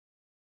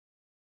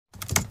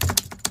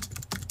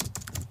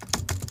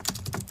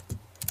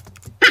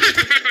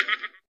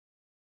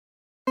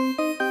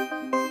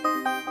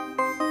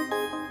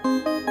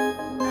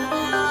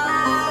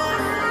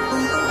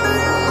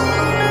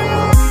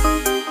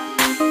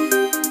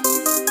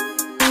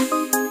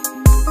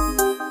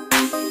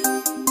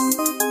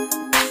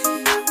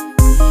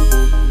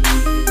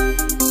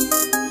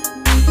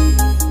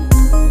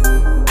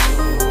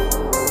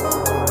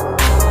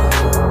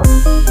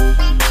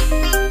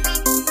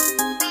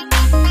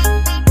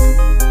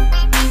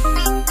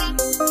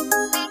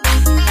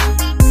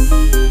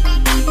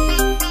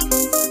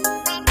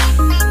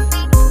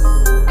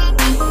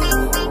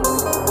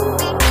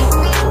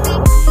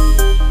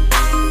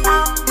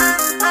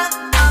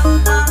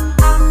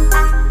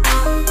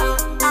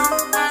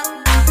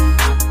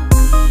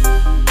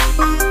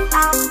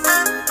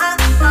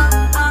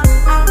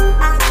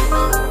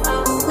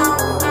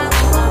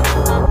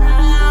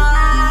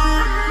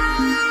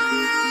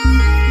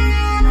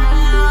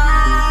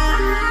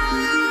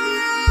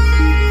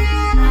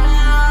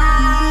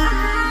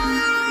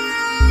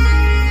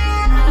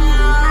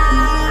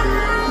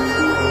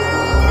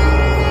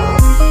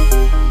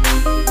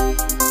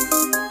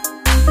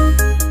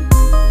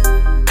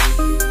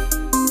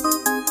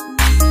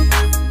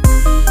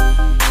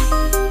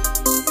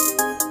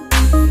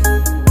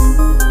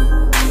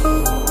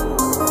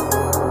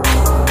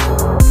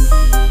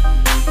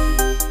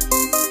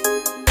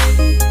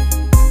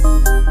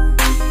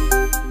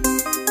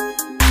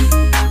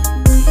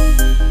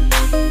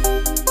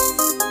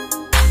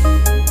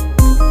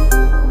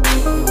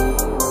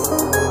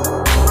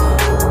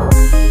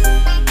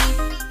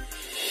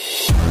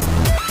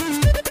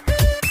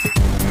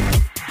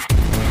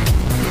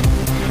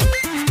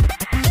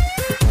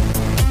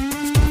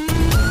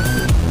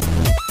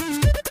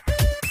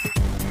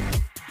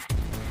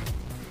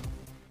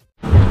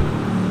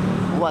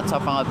what's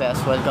up mga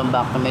best? Welcome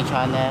back to my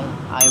channel.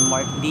 I'm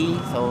Mark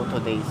D. So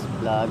today's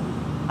vlog,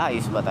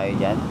 ayos ba tayo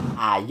dyan?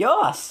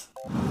 Ayos!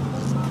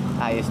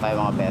 Ayos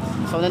tayo mga best.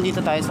 So nandito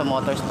tayo sa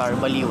MOTORSTAR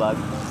Baliwag.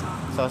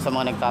 So sa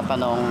mga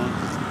nagtatanong,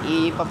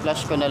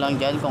 ipa-flash ko na lang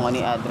dyan kung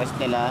ano yung address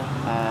nila.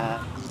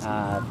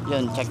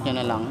 Yun, check nyo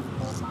na lang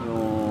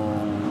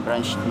yung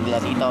branch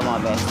nila dito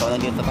mga best. So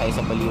nandito tayo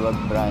sa Baliwag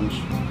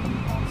branch.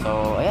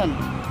 So ayan.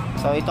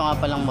 So ito nga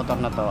palang motor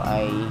na to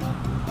ay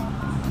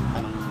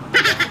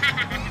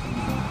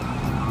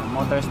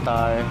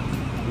MOTORSTAR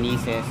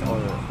NICESS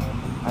or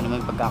ano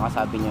man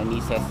pagkakasabi nyo,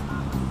 NICESS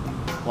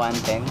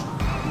 110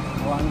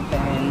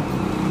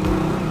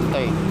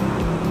 third.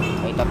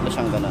 May tatlo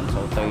siyang ganun,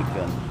 so third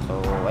yun.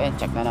 So ayan,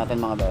 check na natin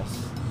mga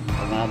best.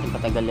 Huwag na natin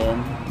patagalin.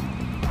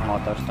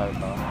 MOTORSTAR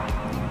to,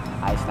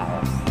 ayos na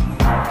ayos.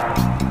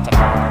 Check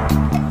na.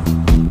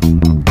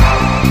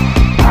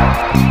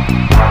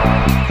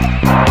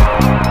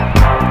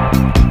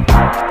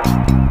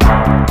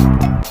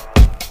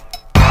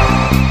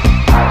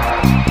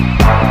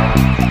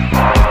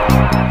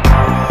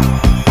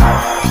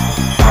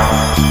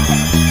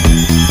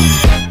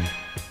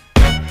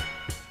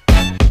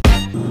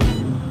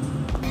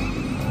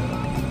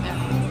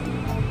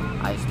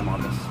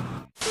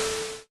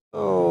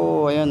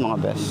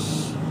 Mga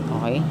best,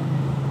 okay,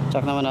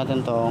 check naman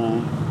natin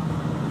tong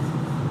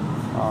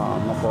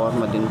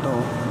maporma din to,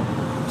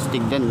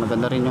 stick din,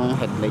 maganda rin yung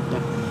headlight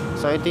nya.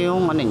 So ito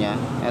yung ano nya,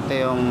 ito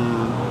yung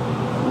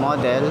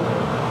model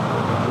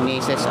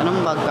NICESS. Anong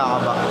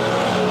pagkakaba?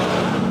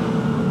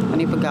 Ano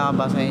yung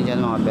pagkakaba sa inyo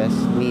dyan mga best?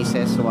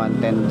 NICESS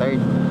 110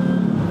 third,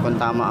 kung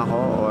tama ako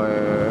or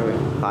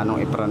paano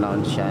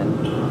i-pronounce yan.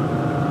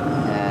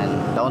 And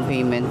down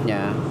payment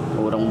nya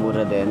murang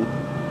mura din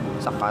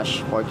sa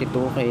cash,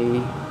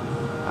 42k.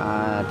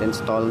 At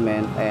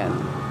installment, ayan,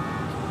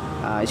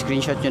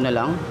 screenshot nyo na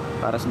lang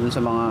para dun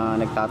sa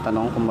mga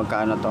nagtatanong kung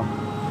magkano to.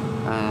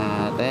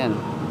 At ayan,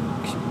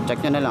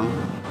 check nyo na lang.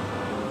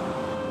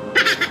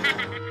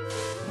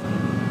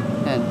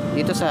 Ayan,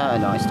 dito sa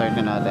ano, start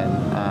na natin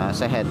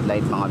sa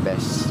headlight mga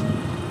best.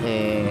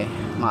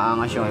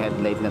 Maangas yung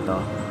headlight na to.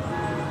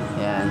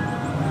 Ayan,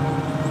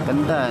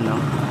 ganda no.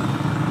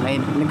 May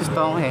gusto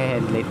akong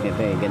headlight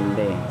nito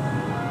ganda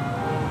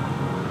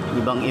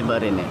ibang iba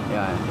rin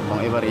yan,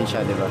 ibang iba rin siya,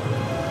 diba?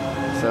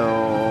 So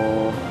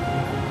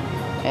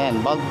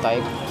ayan, bulb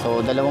type. So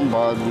dalawang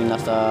bulb yung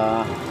nasa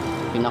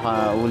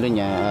pinaka ulo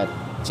niya at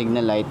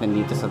signal light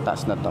nandito sa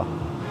taas na to.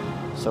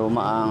 So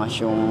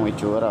maangas yung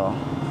itsura,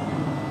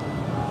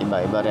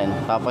 iba-iba rin.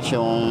 Tapos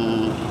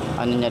yung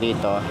ano niya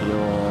rito,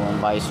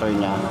 yung visor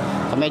niya,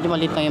 so medyo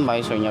maliit lang yung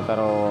visor niya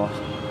pero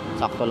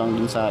sakto lang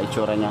din sa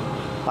itsura niya.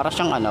 Para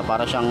siyang ano,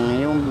 para siyang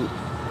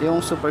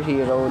yung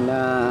superhero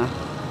na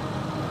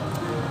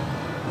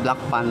Black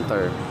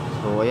Panther.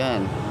 So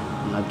ayan,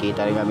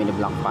 nagkita rin kami ni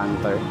Black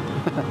Panther.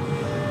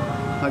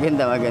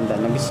 maganda.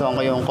 Nagustuhan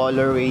ko yung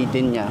colorway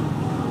din niya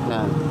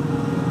na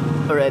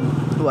red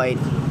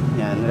white.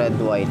 Yan, red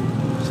white.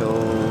 So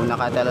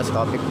naka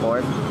telescopic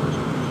port.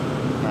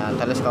 Yan,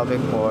 telescopic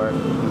port.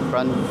 Yung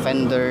front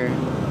fender,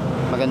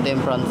 maganda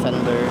yung front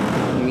fender,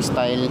 yung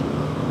style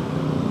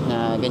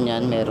na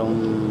ganyan,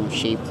 merong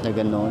shape na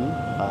ganon,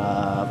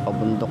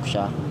 pabundok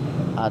siya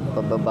at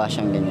pababa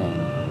siyang ganyan.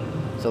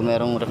 So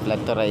merong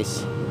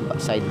reflectorized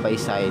side by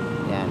side.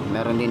 Yan,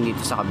 meron din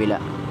dito sa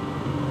kabila.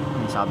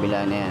 Sa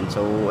kabila na yan.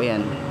 So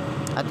ayan.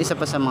 At isa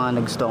pa sa mga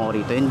nagusto ko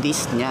rito, yung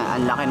disc niya,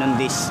 ang laki ng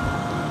disc.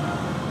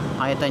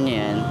 Makita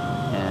niyo yan.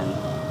 Yan.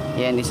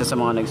 Yan, isa sa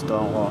mga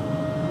nagustuhan ko.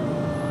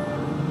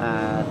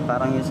 At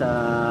parang yung sa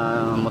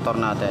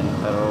motor natin,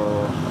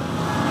 pero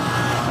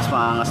mas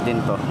maangas din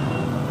to.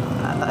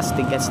 At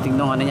astig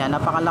nung ano niya,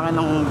 napakalaki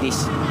ng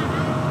disc.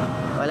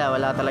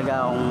 Wala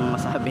talaga akong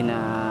masabi na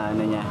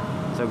ano niya.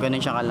 So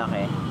ganun siya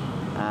kalaki.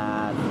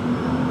 At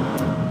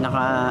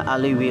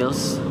naka-alloy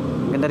wheels.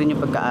 Ganda rin yung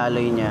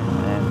pagka-alloy niya.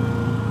 Ayan.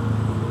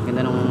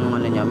 Ganda nung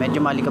ano niya. Medyo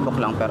malikabok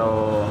lang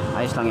pero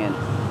ayos lang yan.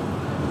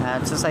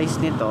 At sa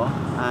size nito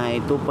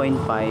ay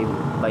 2.5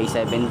 by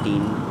 17.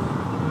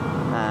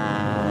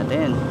 At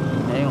ayan.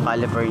 Ayan yung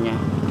caliper niya.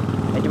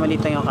 Medyo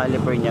maliit lang yung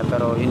caliper niya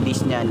pero yung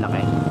disc niya ang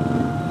laki.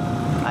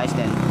 Ayos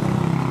din.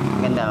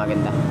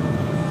 Maganda.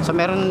 So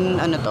meron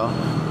ano to,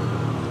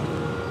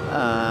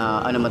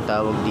 ano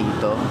matawag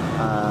dito,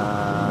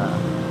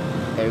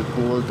 air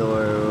cooled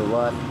or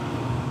what.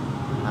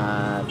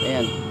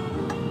 Ayan,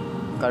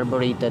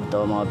 carbureted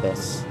to mga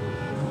best.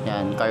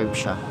 Yan, carb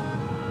siya.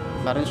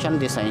 Meron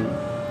siyang design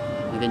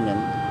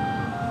ganyan.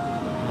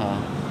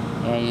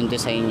 Ayan yung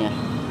design nya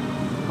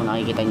kung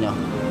nakikita nyo.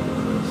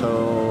 So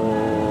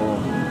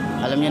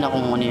alam nyo na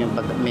kung ano yung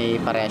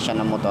may parehas siya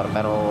ng motor,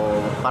 pero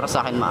para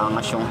sa akin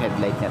maangas yung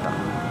headlight nito.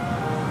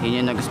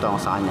 Yun yung nagustuhan ko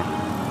sa kanya.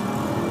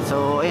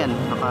 So ayan,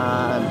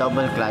 naka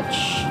double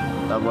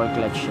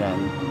clutch yan.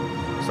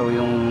 So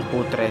yung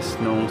footrest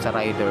nung sa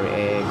rider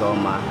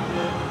goma.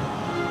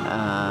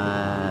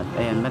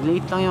 Ayan,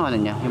 maliit lang yung ano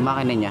niya, yung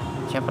makina niya.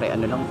 Syempre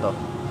ano lang to,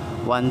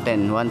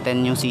 110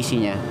 yung cc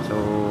niya. So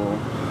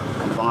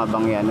ano pa nga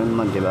bang yan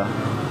nun, di ba?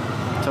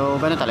 So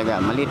gano'n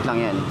talaga, maliit lang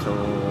yan. So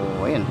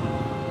ayun.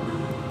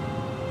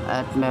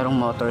 At merong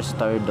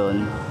MOTORSTAR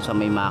doon sa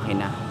may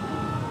makina.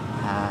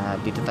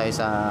 Dito tayo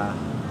sa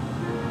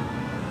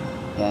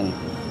yan,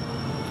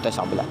 dito tayo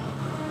sa kabila.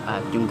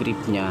 At yung grip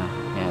nya,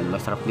 yan,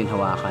 masarap din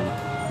hawakan.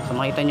 So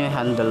makita nyo yung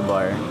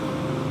handlebar.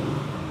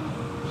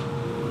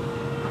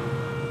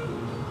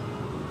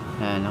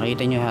 Yan,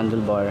 nakita nyo yung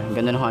handlebar.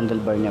 Ganda ng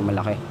handlebar nya,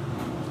 malaki,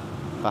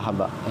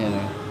 pahaba. Ayan,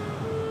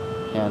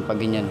 yan,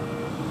 pag ganyan.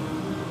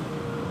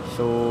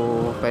 So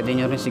pwede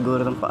nyo rin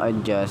siguro itong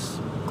pa-adjust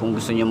kung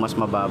gusto nyo mas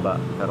mababa.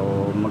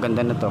 Pero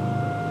maganda na to,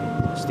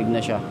 stig na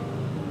siya.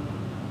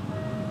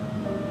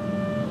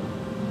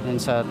 Yan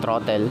sa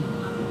throttle.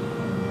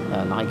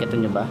 Nakikita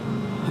nyo ba?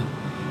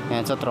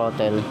 Yan sa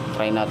throttle,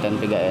 try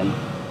natin pigain.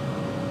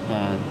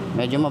 Yan,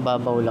 medyo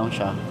mababaw lang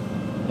siya.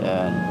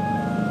 Yan.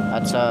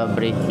 At sa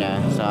brake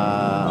nya, sa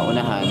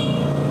unahan,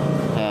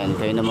 ayan,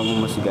 kayo na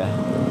mamumusga.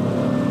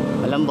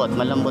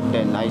 Malambot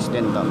din, ayos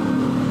din to.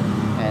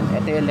 And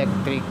ito yung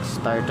electric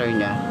starter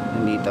nya,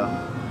 nandito.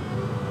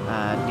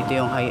 Dito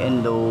yung high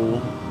and low,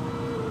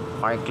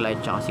 park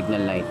light, tsaka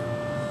signal light.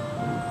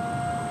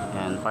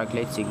 Yan, park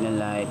light, signal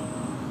light.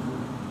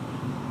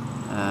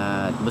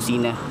 At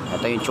busina.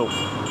 Ito yung choke.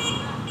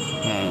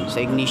 Yan, sa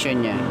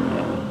ignition nya.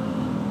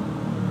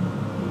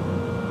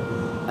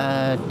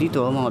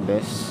 Dito mga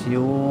best,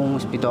 yung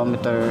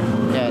speedometer.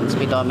 Yan,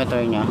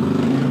 speedometer nya.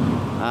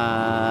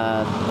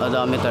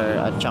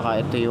 Odometer. At saka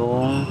ito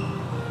yung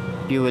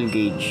fuel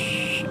gauge.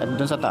 At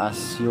dun sa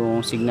taas, yung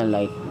signal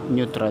light,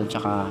 neutral,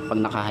 tsaka pag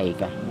naka-high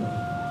ka.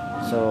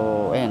 So,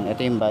 ayan,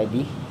 ito yung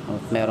body.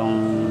 Merong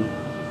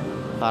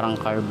parang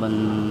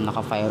carbon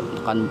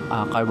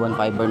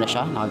fiber na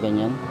siya,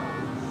 nakaganyan.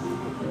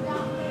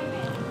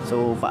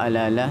 So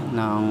paalala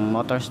ng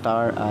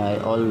MOTORSTAR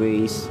ay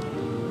always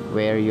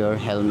wear your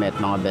helmet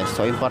mga best.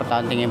 So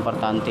importante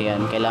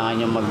yan, kailangan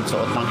nyo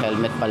magsuot ng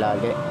helmet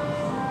palagi.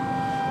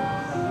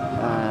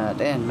 At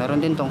ayan,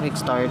 meron din tong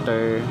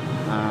kickstarter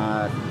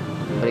at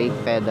brake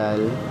pedal.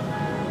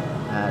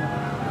 At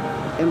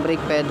yung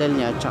brake pedal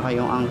nya tsaka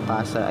yung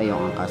angkasa,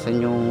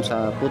 yung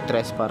sa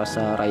footrest para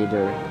sa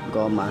rider,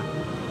 goma.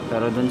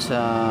 Pero dun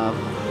sa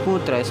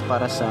footrest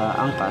para sa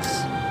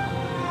angkas,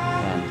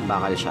 ayan,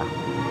 bakal siya.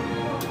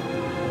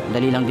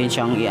 Dali lang din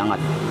siyang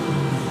iangat.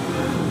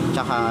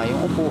 Tsaka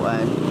yung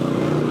upuan,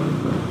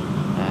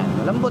 ayan,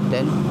 malambot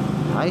din,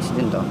 ayos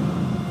din to.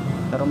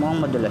 Pero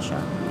mukhang madulas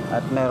siya.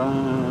 At merong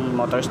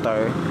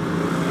MOTORSTAR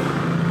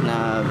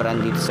na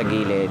brand dito sa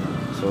gilid.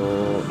 So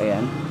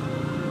ayan,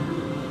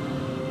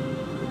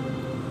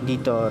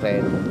 dito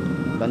red,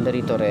 banda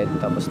rito red,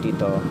 tapos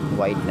dito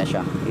white na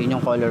siya. Yun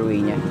yung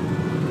colorway nya.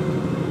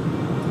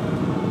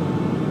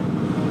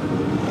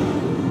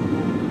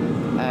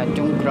 At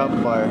yung grab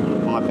bar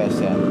mga best,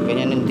 yan,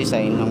 ganyan yung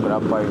design ng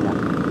grab bar nya.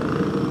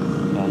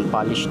 Yan,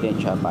 polish din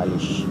siya,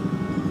 polish.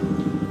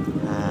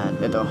 At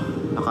ito,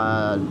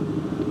 naka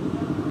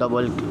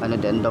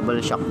double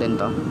shock din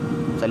to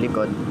sa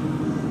likod.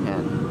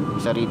 Yan,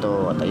 isa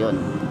rito at ayun,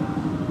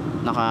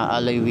 naka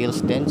alloy wheels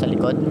din sa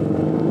likod.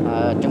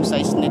 At yung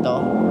size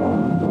nito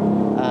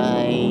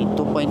ay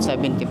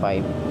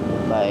 2.75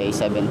 by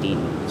 17.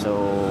 So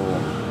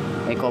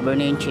may cover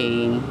na yung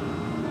chain.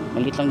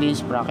 Malit lang din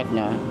yung sprocket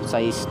nya,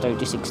 size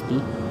 30-60.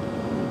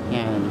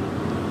 Yan.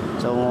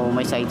 So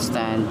may side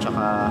stand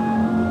tsaka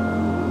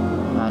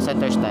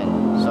center stand.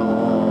 So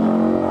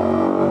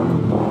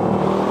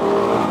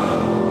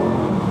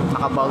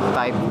naka-bulb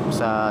type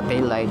sa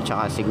tail light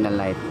tsaka signal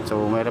light.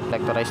 So may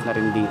reflectorized na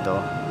rin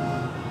dito.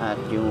 At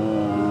yung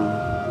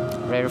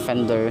rear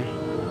fender,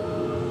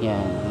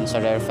 yan, yung sa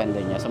rear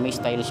fender nya. So may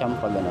style siyang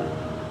pag ganun.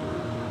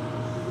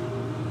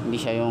 Hindi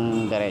siya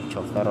yung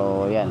diretso,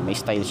 pero yan, may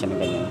style siya na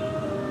ganyan.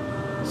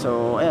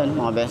 So ayun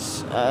mga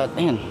best. At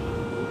ayun,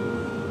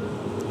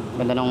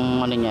 ganda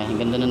ng ano nya,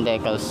 ganda ng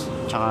decals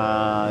tsaka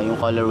yung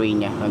colorway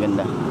nya,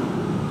 maganda.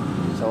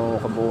 So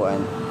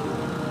kabuuan,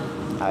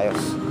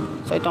 ayos.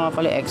 So ito nga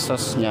pala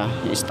exhaust nya,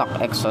 yung stock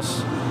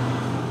exhaust.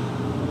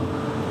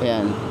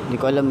 Ayan, hindi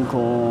ko alam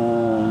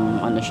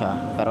kung ano siya,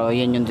 pero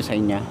yan yung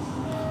design nya.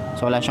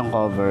 So wala siyang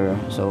cover.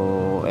 So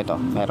ito,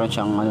 meron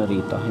siyang ano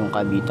rito, yung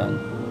kabitan.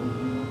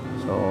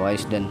 So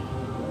ayos din.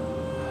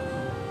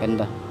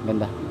 Ganda,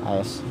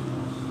 ayos.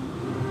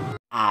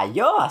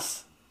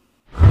 Ayos!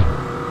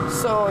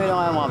 So yun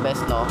nga mga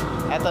best, no?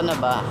 Eto na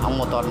ba ang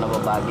motor na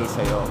babagay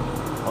sa'yo?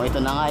 Kung ito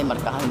na nga, ay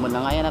markahan mo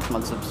na nga yan at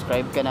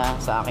mag-subscribe ka na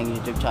sa aking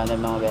YouTube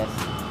channel mga best.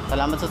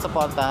 Salamat sa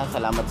suporta,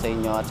 salamat sa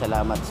inyo, at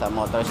salamat sa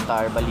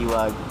MOTORSTAR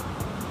Baliwag.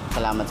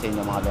 Salamat sa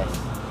inyo mga best.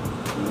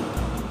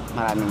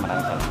 Maraming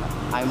salamat.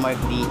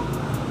 iMarkMoto.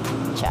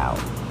 Ciao.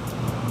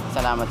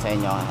 Salamat sa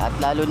inyo. At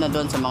lalo na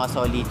doon sa mga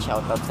solid,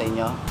 shoutout sa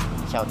inyo.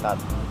 Shoutout.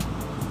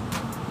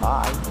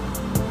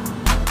 Bye.